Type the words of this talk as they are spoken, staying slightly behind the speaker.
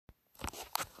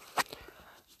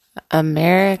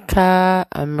America,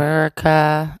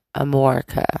 America,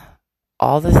 Amorica.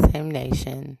 All the same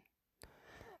nation,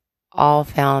 all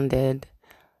founded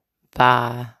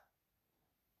by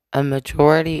a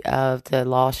majority of the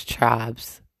lost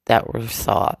tribes that were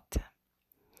sought.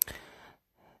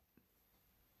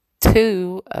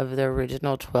 Two of the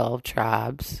original 12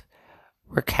 tribes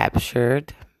were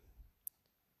captured.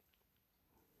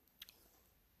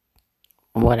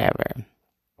 Whatever.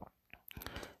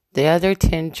 The other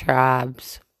 10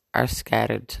 tribes are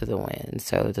scattered to the wind,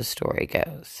 so the story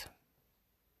goes.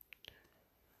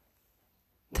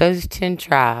 Those 10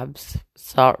 tribes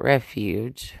sought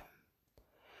refuge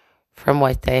from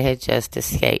what they had just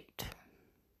escaped: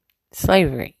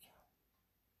 slavery.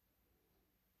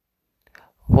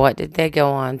 What did they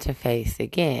go on to face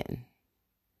again?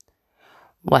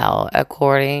 Well,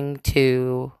 according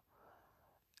to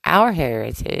our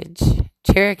heritage,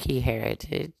 Cherokee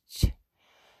heritage,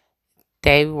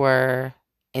 they were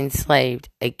enslaved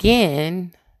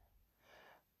again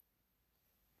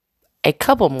a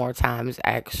couple more times,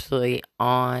 actually,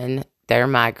 on their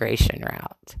migration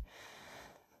route.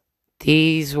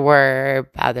 These were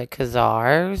by the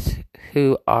Khazars,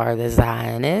 who are the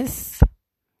Zionists,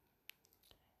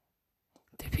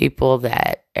 the people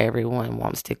that everyone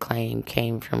wants to claim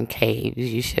came from caves.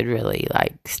 You should really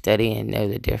study and know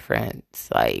the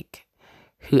difference,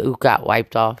 who got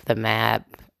wiped off the map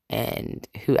and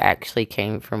who actually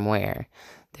came from where.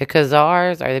 The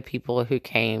Khazars are the people who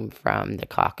came from the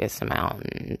Caucasus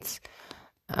Mountains.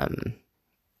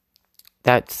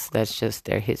 That's just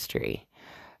their history.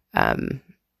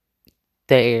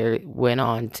 They went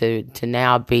on to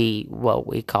now be what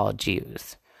we call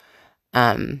Jews.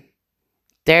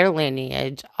 Their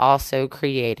lineage also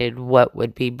created what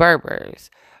would be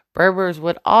Berbers. Berbers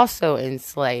would also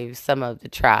enslave some of the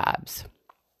tribes.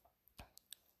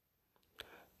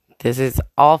 This is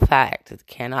all fact. It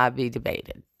cannot be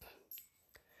debated.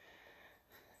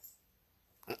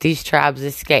 These tribes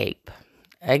escape.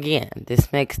 Again,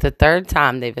 this makes the third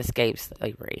time they've escaped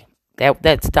slavery.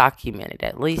 That's documented,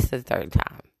 at least the third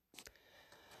time.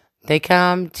 They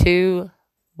come to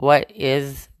what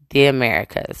is the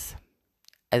Americas,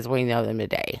 as we know them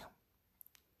today.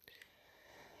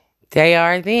 They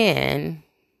are then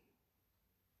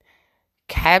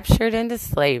captured into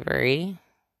slavery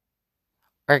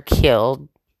or killed.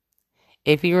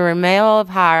 If you were a male of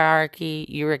hierarchy,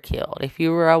 you were killed. If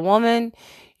you were a woman,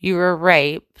 you were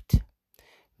raped,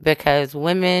 because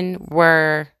women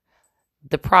were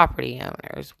the property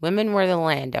owners. Women were the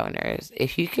landowners.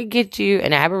 If you could get you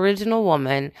an Aboriginal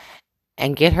woman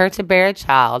and get her to bear a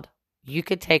child, you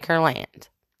could take her land.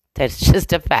 That's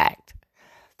just a fact.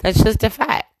 That's just a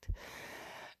fact.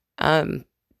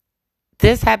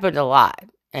 This happened a lot,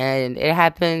 and it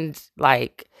happened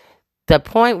the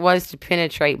point was to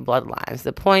penetrate bloodlines.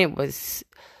 The point was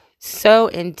so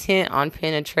intent on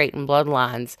penetrating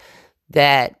bloodlines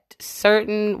that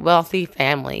certain wealthy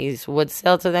families would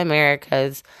sell to the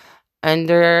Americas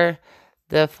under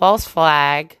the false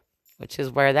flag, which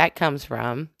is where that comes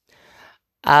from,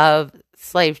 of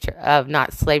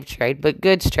not slave trade, but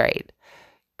goods trade.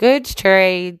 Goods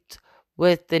trade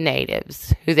with the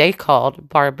natives, who they called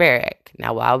barbaric.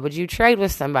 Now, why would you trade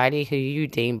with somebody who you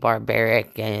deem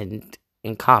barbaric and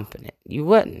incompetent? You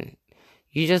wouldn't.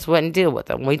 You just wouldn't deal with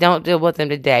them. We don't deal with them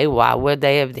today. Why would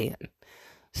they have then?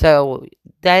 So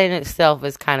that in itself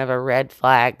is kind of a red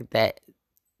flag that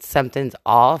something's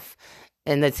off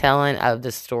in the telling of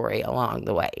the story along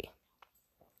the way.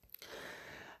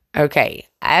 Okay,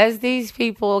 as these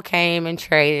people came and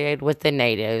traded with the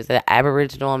natives, the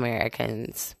Aboriginal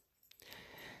Americans,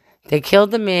 they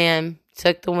killed the men,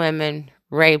 took the women,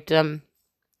 raped them,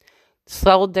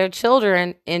 sold their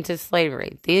children into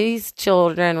slavery. These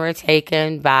children were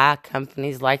taken by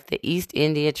companies like the East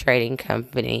India Trading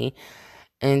Company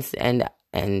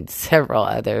and several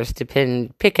others,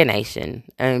 pick a nation.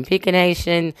 Pick a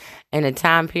nation in a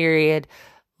time period.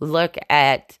 Look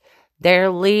at their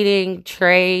leading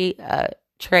trade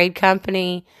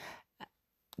company.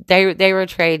 They were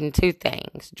trading two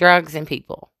things: drugs and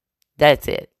people. That's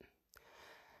it.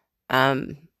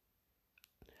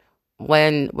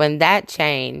 When that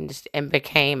changed and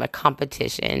became a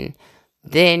competition,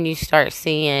 then you start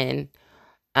seeing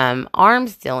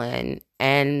arms dealing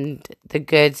and the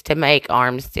goods to make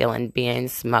arms dealing being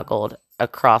smuggled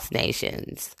across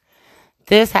nations.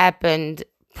 This happened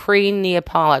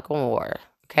pre-Neapolitan War,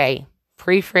 okay?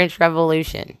 Pre-French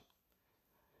Revolution.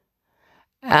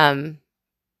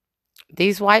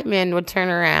 These white men would turn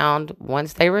around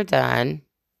once they were done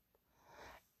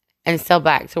and sell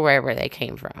back to wherever they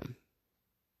came from.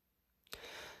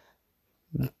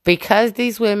 Because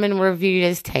these women were viewed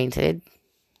as tainted,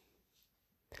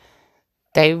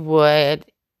 they would,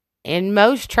 in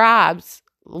most tribes,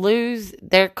 lose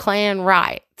their clan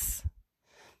rights.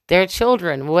 Their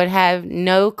children would have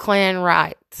no clan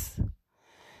rights.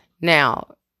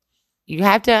 Now, you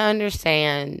have to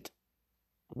understand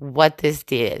what this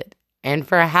did and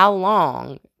for how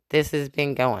long this has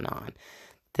been going on.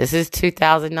 This is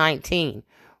 2019.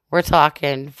 We're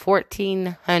talking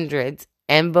 1400s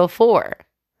and before.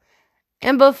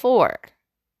 And before.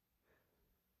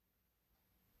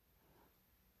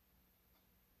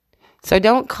 So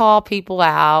don't call people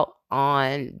out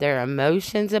on their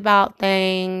emotions about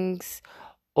things,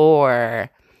 or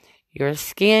your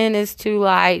skin is too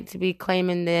light to be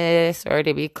claiming this or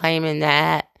to be claiming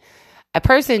that. A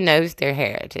person knows their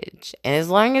heritage. And as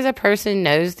long as a person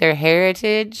knows their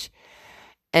heritage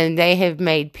and they have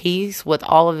made peace with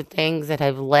all of the things that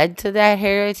have led to that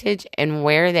heritage and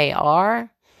where they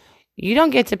are, you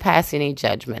don't get to pass any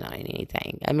judgment on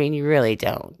anything. I mean, you really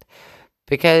don't.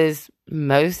 Because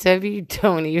most of you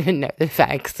don't even know the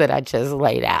facts that I just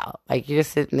laid out. Like, you're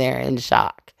sitting there in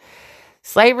shock.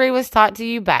 Slavery was taught to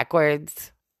you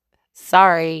backwards.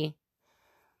 Sorry.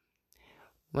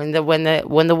 When the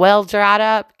well dried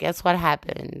up, guess what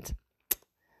happened?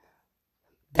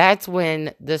 That's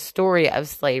when the story of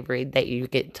slavery that you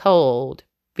get told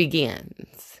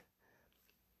begins.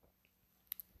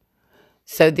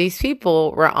 So these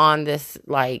people were on this,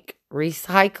 like,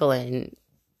 recycling,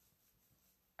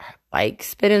 like,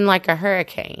 spinning like a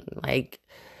hurricane. Like,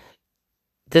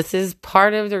 this is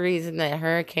part of the reason that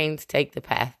hurricanes take the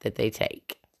path that they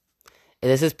take.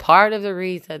 And this is part of the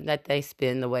reason that they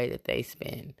spin the way that they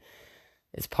spin.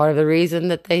 It's part of the reason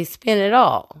that they spin it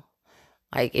all.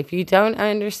 Like, if you don't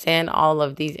understand all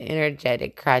of these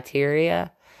energetic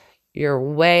criteria, you're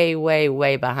way, way,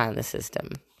 way behind the system.